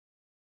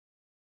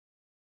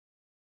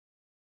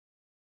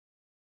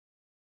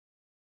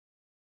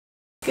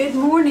Good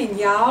morning,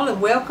 y'all,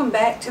 and welcome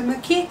back to my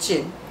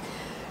kitchen.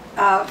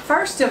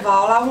 First of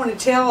all, I want to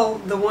tell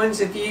the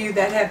ones of you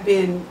that have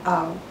been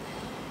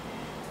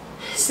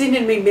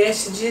sending me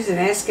messages and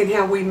asking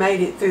how we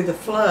made it through the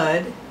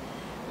flood.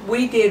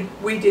 We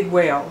did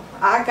well.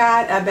 I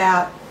got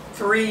about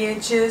 3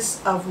 inches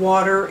of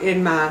water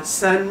in my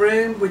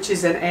sunroom, which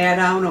is an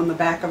add-on on the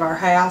back of our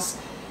house.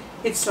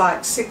 It's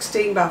like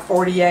 16 by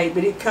 48,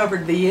 but it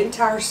covered the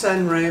entire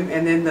sunroom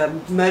and then the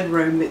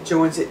mudroom that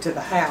joins it to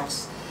the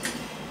house.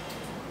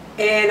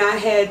 And I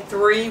had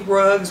 3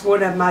 rugs.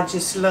 One of them I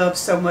just love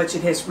so much,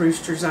 it has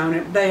roosters on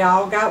it. They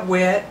all got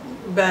wet,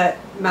 but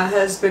my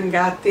husband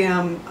got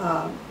them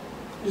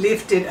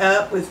lifted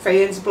up with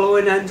fans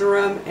blowing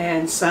under them,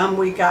 and some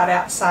we got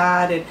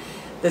outside and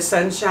the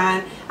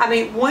sunshine. I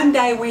mean, one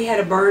day we had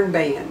a burn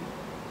ban.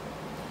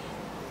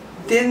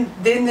 Then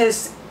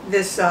this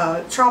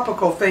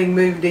tropical thing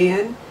moved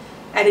in,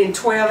 and in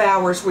 12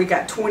 hours we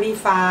got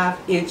 25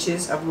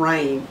 inches of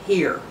rain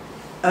here.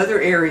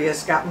 Other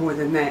areas got more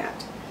than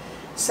that.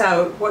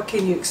 So what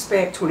can you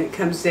expect when it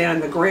comes down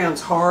and the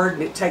ground's hard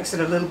and it takes it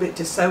a little bit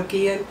to soak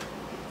in?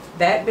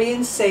 That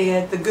being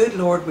said, the good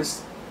Lord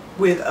was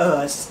with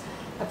us.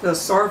 I feel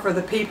sorry for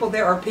the people.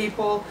 There are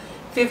people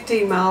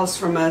 15 miles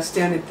from us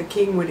down at the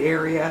Cleveand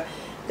area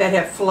that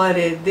have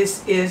flooded.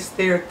 This is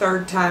their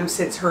 3rd time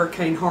since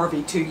Hurricane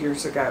Harvey 2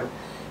 years ago.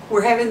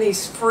 We're having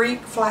these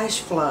freak flash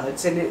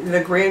floods and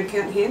the ground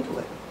can't handle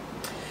it.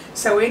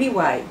 So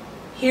anyway,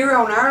 here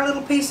on our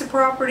little piece of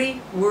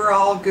property, we're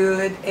all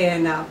good,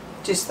 and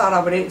just thought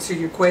I would answer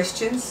your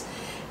questions,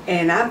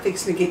 and I'm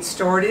fixing to get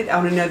started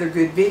on another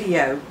good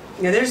video.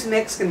 Now there's a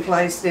Mexican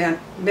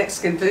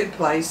food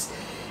place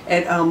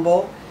at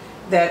Humble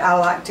that I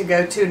like to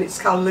go to, and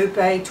it's called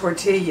Lupe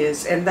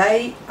Tortillas, and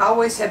they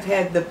always have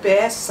had the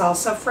best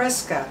salsa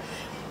fresca,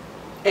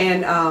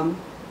 and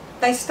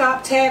they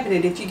stopped having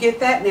it. If you get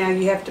that now,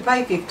 you have to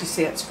pay 50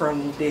 cents for a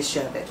little dish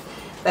of it.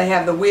 They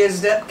have the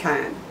whizzed up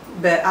kind,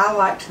 but I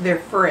liked their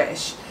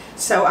fresh.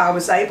 So I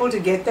was able to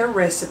get their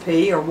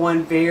recipe, or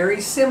one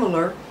very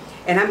similar,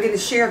 and I'm going to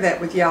share that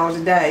with y'all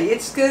today.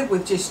 It's good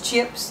with just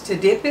chips to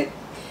dip it,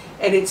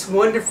 and it's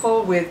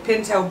wonderful with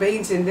pinto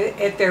beans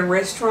at their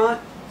restaurant.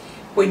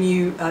 When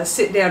you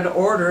sit down to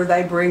order,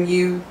 they bring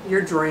you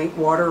your drink,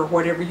 water or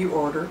whatever you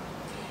order,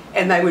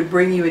 and they would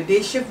bring you a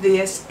dish of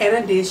this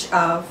and a dish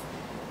of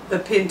the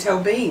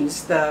pinto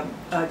beans, the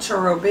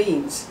churro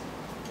beans.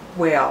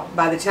 Well,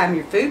 by the time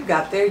your food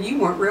got there, you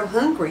weren't real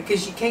hungry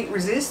because you can't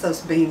resist those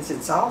beans and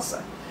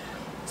salsa.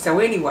 So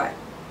anyway,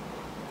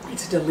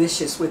 it's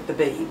delicious with the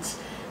beans.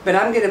 But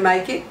I'm going to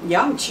make it.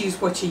 Y'all can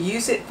choose what you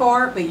use it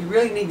for, but you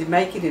really need to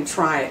make it and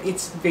try it.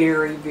 It's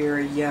very,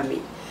 very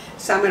yummy.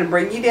 So I'm going to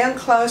bring you down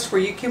close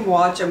where you can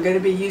watch. I'm going to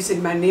be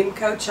using my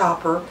Nimco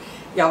chopper.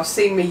 Y'all have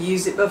seen me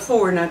use it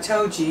before, and I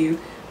told you,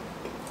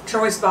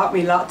 Troy's bought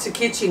me lots of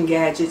kitchen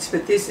gadgets,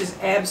 but this is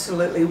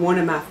absolutely one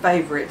of my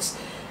favorites.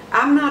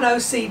 I'm not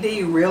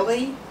OCD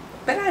really,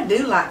 but I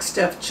do like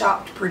stuff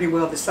chopped pretty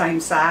well the same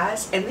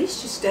size, and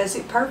this just does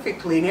it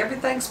perfectly, and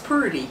everything's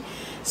pretty.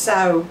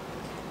 So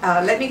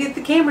let me get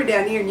the camera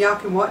down here and y'all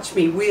can watch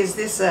me whiz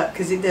this up,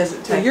 because it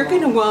doesn't take long. You're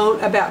going to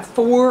want about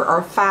 4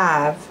 or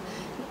 5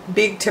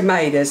 big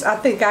tomatoes. I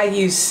think I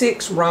used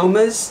 6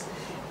 Romas,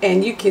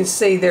 and you can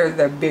see they're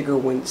the bigger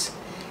ones.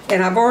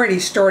 And I've already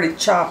started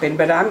chopping,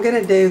 but I'm going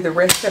to do the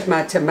rest of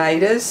my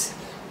tomatoes.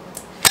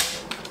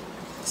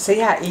 See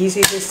how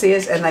easy this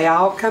is? And they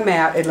all come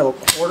out in little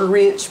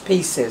 1/4 inch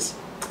pieces.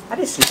 I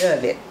just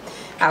love it.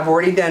 I've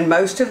already done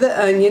most of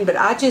the onion, but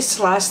I just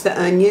sliced the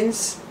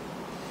onions.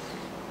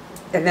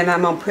 And then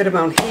I'm going to put them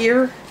on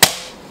here.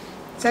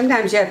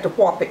 Sometimes you have to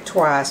whop it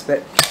twice,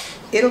 but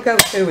it'll go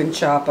through and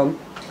chop them.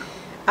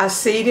 I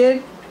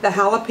seeded the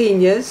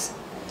jalapenos.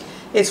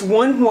 It's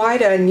 1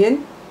 white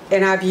onion,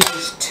 and I've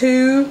used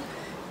 2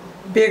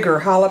 bigger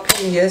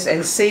jalapenos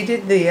and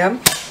seeded them.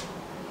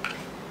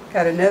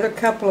 Got another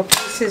couple of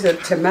pieces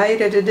of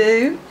tomato to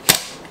do.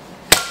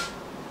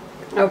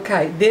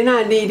 Okay, then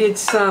I needed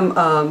some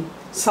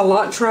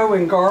cilantro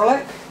and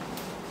garlic.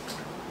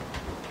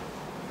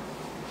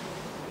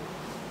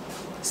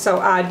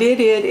 So I did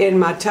it in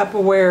my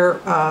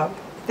Tupperware, I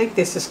think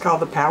this is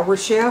called the Power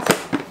Chef,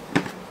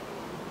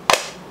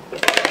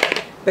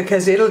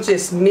 because it'll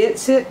just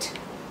mince it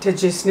to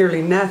just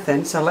nearly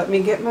nothing. So let me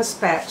get my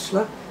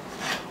spatula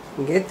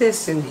and get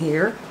this in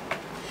here.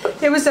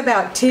 It was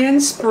about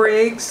 10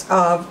 sprigs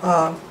of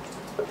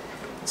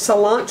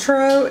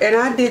cilantro, and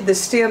I did the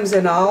stems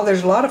and all.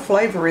 There's a lot of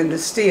flavor in the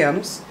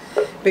stems,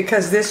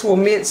 because this will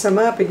mince them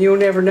up and you'll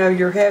never know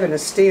you're having a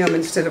stem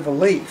instead of a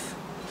leaf.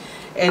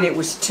 And it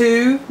was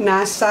 2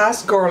 nice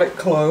sized garlic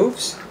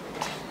cloves.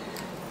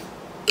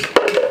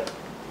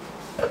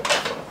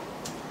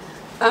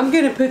 I'm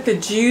going to put the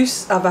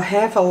juice of a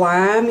half a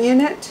lime in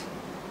it.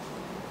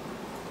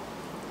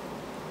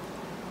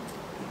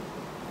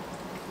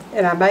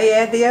 And I may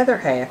add the other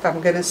half.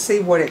 I'm going to see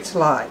what it's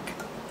like.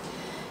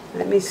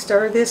 Let me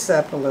stir this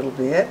up a little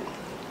bit.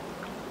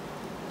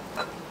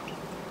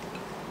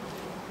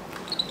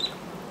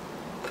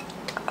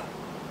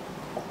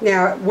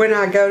 Now, when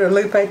I go to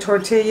Lupe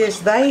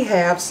Tortillas, they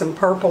have some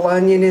purple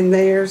onion in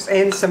theirs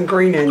and some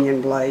green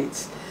onion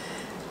blades.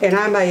 And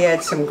I may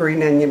add some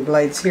green onion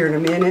blades here in a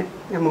minute.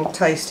 I'm going to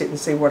taste it and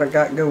see what I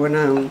got going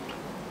on.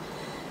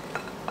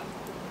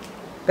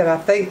 But I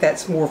think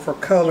that's more for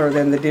color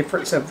than the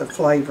difference of the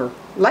flavor.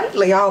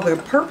 Lately, all the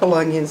purple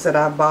onions that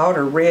I bought,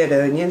 or red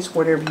onions,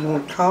 whatever you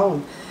want to call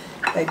them,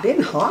 they've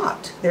been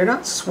hot. They're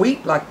not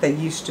sweet like they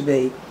used to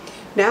be.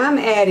 Now I'm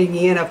adding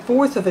in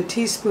 1/4 of a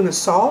teaspoon of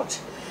salt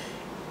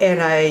and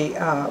a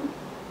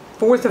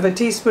 1/4 of a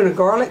teaspoon of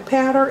garlic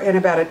powder and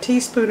about a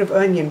teaspoon of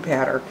onion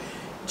powder,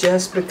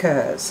 just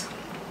because.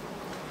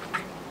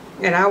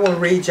 And I will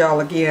read y'all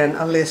again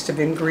a list of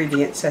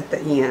ingredients at the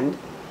end.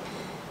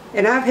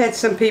 And I've had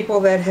some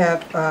people that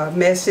have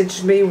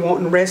messaged me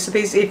wanting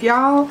recipes. If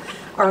y'all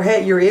are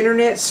your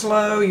internet's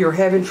slow, you're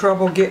having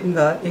trouble getting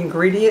the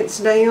ingredients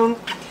down,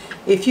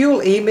 if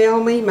you'll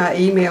email me, my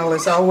email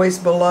is always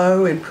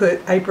below, and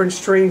put apron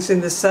strings in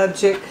the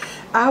subject,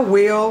 I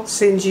will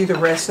send you the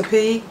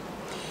recipe.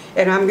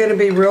 And I'm going to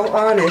be real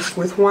honest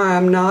with why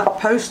I'm not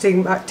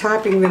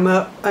typing them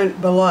up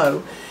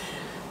below.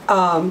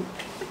 I'm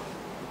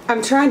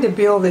trying to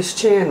build this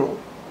channel,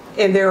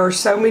 and there are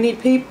so many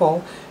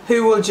people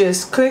who will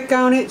just click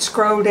on it,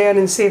 scroll down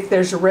and see if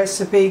there's a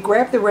recipe,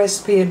 grab the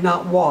recipe and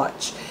not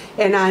watch.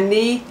 And I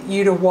need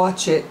you to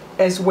watch it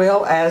as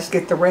well as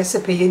get the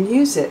recipe and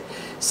use it.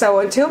 So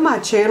until my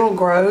channel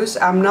grows,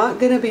 I'm not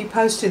going to be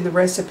posting the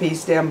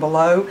recipes down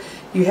below.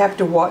 You have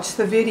to watch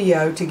the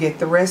video to get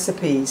the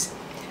recipes.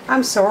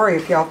 I'm sorry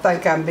if y'all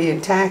think I'm being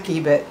tacky,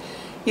 but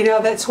you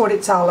know, that's what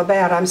it's all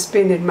about. I'm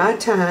spending my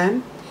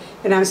time,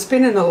 and I'm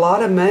spending a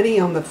lot of money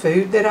on the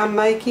food that I'm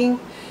making.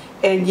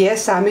 And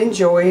yes, I'm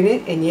enjoying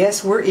it, and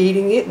yes, we're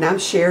eating it, and I'm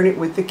sharing it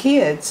with the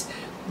kids.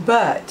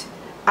 But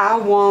I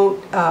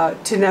want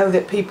to know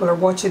that people are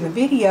watching the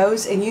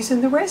videos and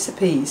using the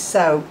recipes.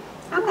 So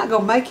I'm not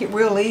going to make it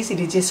real easy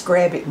to just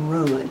grab it and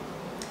run.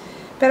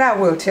 But I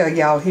will tell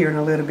y'all here in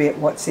a little bit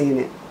what's in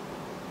it.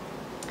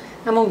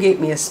 I'm going to get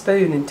me a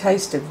spoon and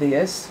taste of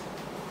this.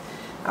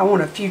 I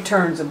want a few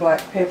turns of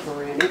black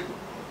pepper in it.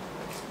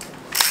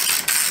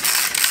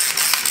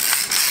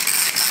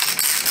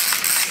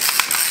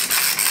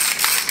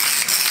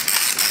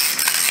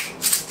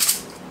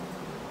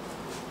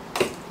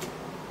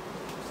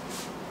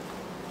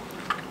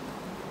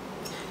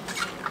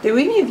 Do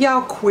any of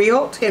y'all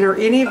quilt, and are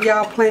any of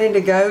y'all planning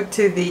to go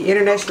to the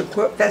International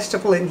Quilt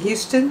Festival in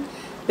Houston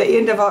the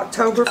end of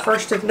October,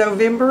 1st of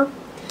November?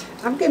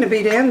 I'm going to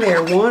be down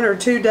there 1 or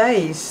 2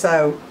 days,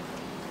 so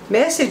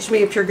message me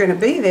if you're going to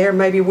be there.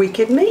 Maybe we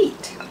could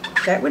meet.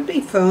 That would be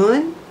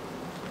fun.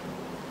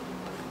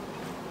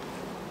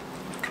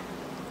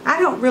 I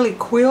don't really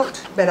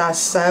quilt, but I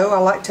sew. I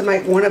like to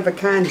make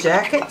one-of-a-kind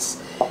jackets,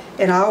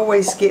 and I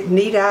always get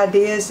neat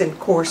ideas and, of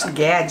course,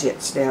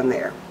 gadgets down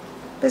there.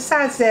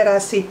 Besides that, I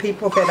see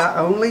people that I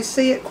only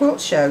see at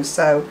quilt shows,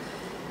 so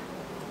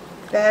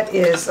that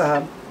is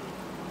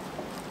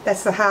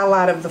that's the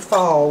highlight of the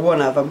fall,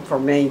 one of them for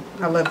me.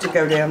 I love to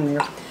go down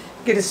there.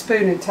 Get a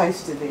spoon and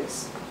taste of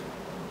this.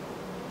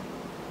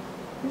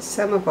 There's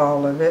some of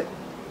all of it.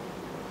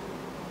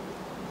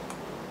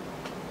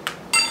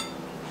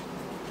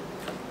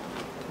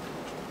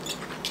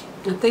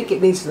 I think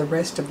it needs the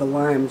rest of the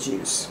lime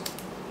juice.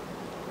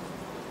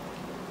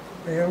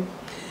 Well,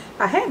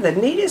 I have the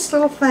neatest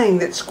little thing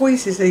that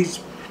squeezes these,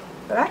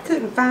 but I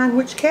couldn't find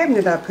which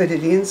cabinet I put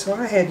it in, so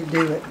I had to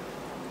do it.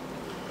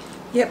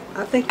 Yep,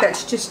 I think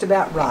that's just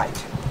about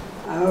right.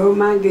 Oh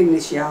my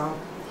goodness, y'all.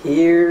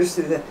 Here's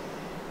the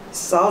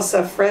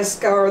Salsa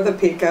Fresca, or the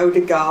Pico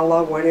de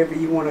Gala, whatever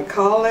you want to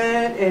call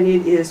it, and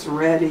it is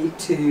ready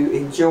to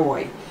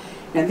enjoy.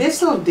 Now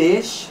this little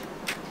dish,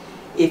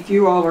 if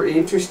you all are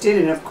interested,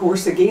 and of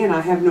course again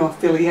I have no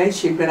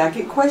affiliation, but I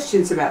get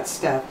questions about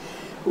stuff.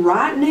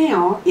 Right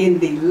now in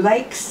the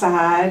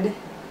lakeside,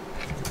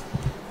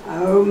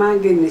 oh my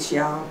goodness,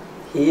 y'all,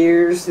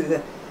 here's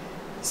the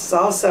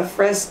Salsa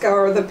Fresca,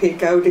 or the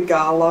Pico de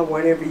Gala,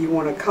 whatever you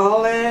want to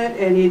call it,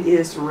 and it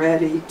is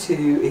ready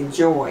to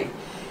enjoy.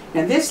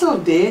 Now this little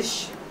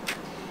dish,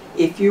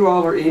 if you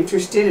all are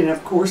interested, and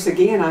of course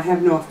again I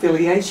have no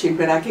affiliation,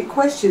 but I get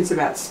questions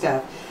about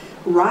stuff.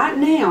 Right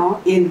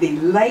now in the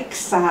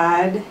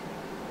lakeside,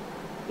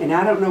 and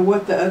I don't know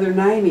what the other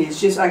name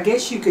is, just I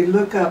guess you could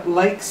look up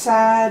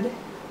Lakeside.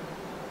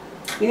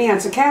 Anyhow,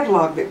 it's a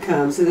catalog that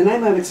comes, and the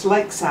name of it's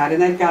Lakeside,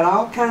 and they've got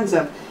all kinds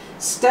of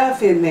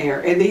stuff in there,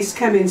 and these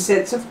come in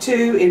sets of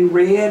 2 in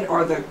red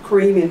or the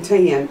cream and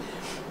tan.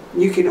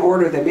 You can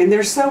order them, and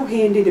they're so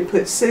handy to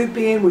put soup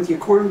in with your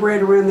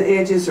cornbread around the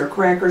edges or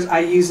crackers. I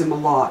use them a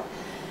lot.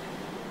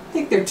 I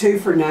think they're 2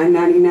 for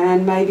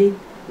 $9.99 maybe.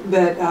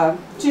 But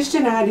just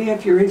an idea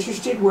if you're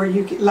interested, where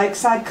you can,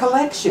 Lakeside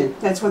Collection,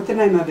 that's what the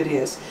name of it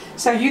is.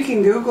 So you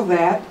can Google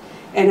that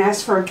and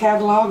ask for a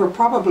catalog, or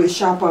probably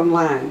shop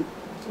online.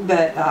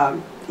 But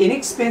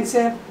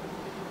inexpensive,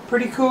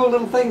 pretty cool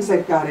little things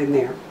they've got in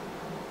there.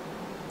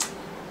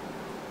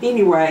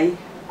 Anyway,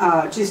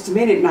 just a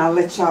minute and I'll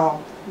let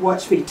y'all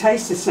watch me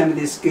taste some of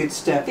this good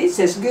stuff. It's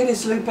as good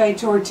as Lupe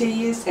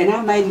Tortillas, and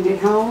I made it at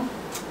home.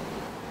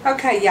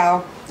 Okay,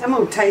 y'all, I'm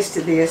going to taste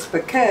of this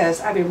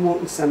because I've been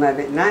wanting some of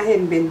it, and I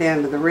hadn't been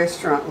down to the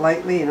restaurant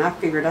lately, and I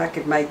figured I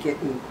could make it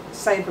and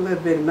save a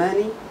little bit of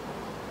money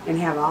and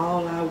have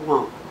all I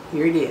want.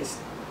 Here it is.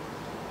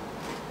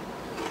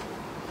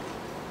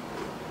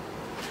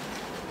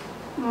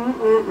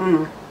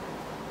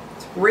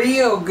 It's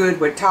real good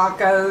with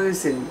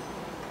tacos and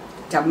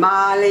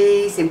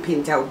tamales and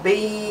pinto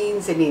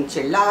beans and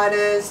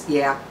enchiladas.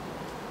 Yeah,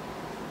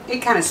 it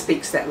kind of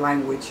speaks that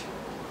language.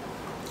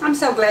 I'm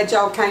so glad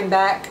y'all came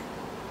back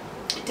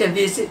to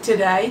visit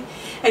today.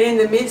 And in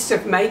the midst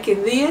of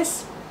making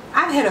this,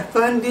 I've had a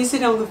fun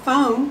visit on the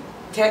phone,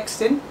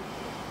 texting,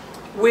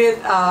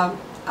 with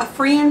a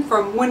friend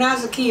from when I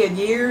was a kid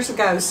years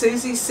ago,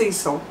 Susie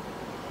Cecil.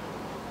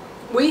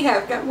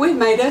 We've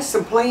made us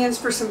some plans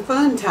for some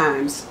fun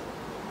times.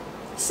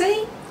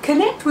 See,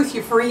 connect with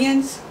your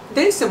friends,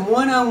 do some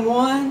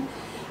one-on-one,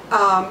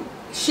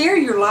 share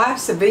your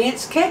life's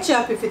events, catch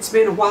up if it's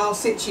been a while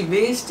since you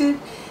visited,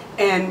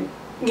 and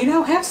you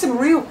know, have some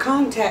real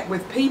contact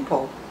with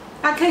people.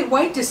 I can't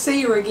wait to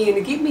see her again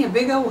and give me a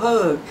big old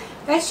hug.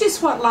 That's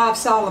just what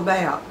life's all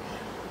about.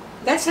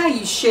 That's how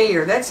you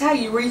share, that's how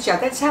you reach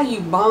out, that's how you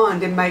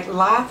bond and make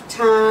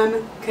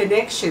lifetime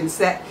connections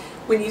that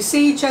when you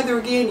see each other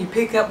again, you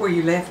pick up where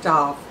you left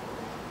off.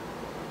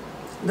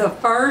 The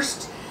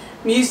first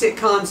music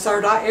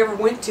concert I ever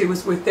went to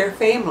was with their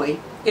family,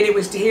 and it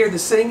was to hear the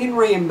Singing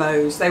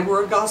Rambos. They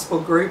were a gospel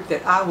group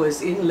that I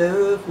was in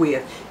love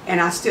with,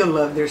 and I still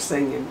love their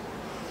singing.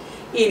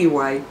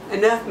 Anyway,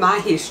 enough my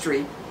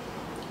history.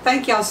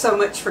 Thank y'all so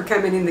much for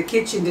coming in the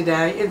kitchen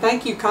today, and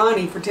thank you,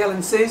 Connie, for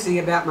telling Susie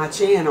about my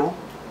channel.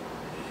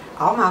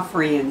 All my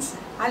friends.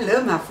 I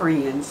love my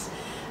friends.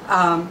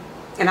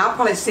 And I'll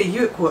probably see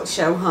you at Quilt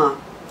Show, huh?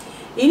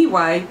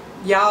 Anyway,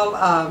 y'all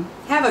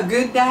have a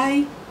good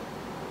day.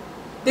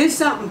 Do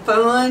something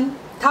fun.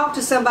 Talk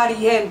to somebody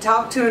you haven't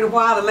talked to in a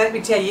while, and let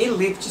me tell you, it'll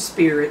lift your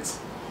spirits.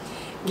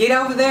 Get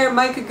over there and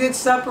make a good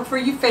supper for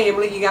your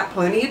family. You got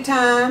plenty of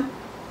time.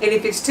 And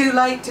if it's too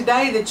late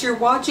today that you're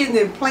watching,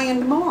 then plan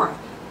tomorrow.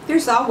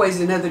 There's always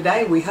another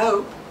day, we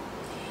hope.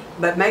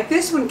 But make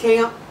this one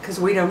count, because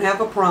we don't have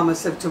a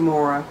promise of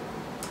tomorrow.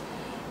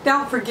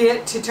 Don't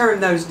forget to turn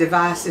those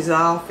devices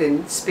off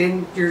and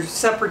spend your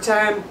supper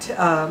time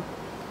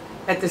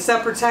at the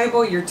supper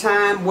table, your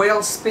time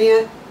well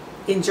spent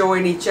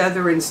enjoying each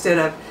other instead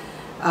of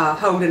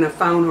holding a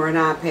phone or an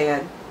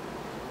iPad.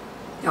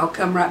 Y'all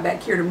come right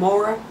back here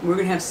tomorrow. We're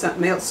going to have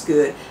something else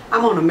good.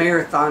 I'm on a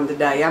marathon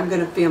today. I'm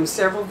going to film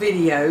several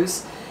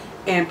videos,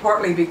 and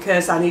partly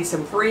because I need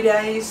some free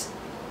days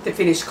to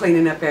finish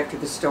cleaning up after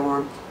the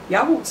storm.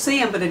 Y'all won't see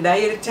them but a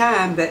day at a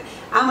time, but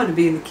I'm going to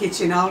be in the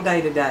kitchen all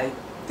day today.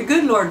 The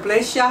good Lord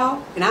bless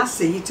y'all, and I'll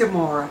see you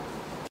tomorrow.